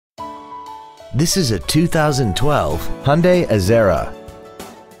This is a 2012 Hyundai Azera.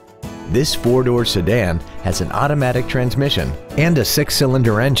 This four-door sedan has an automatic transmission and a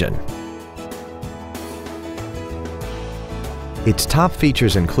six-cylinder engine. Its top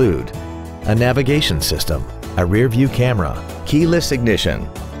features include a navigation system, a rear-view camera, keyless ignition,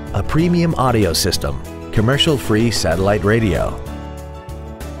 a premium audio system, commercial-free satellite radio,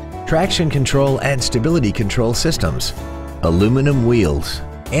 traction control and stability control systems, aluminum wheels,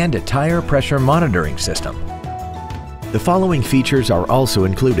 and a tire pressure monitoring system. The following features are also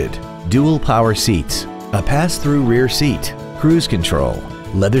included: dual power seats, a pass-through rear seat, cruise control,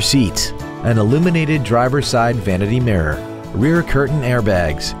 leather seats, an illuminated driver's side vanity mirror, rear curtain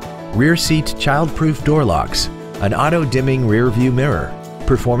airbags, rear seat child-proof door locks, an auto-dimming rear view mirror,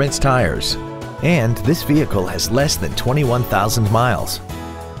 performance tires, and this vehicle has less than 21,000 miles.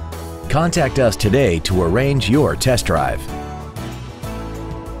 Contact us today to arrange your test drive.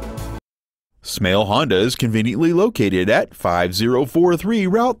 Smale Honda is conveniently located at 5043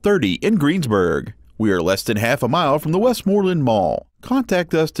 Route 30 in Greensburg. We are less than half a mile from the Westmoreland Mall.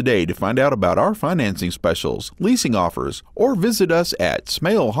 Contact us today to find out about our financing specials, leasing offers, or visit us at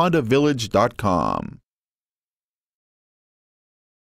smalehondavillage.com.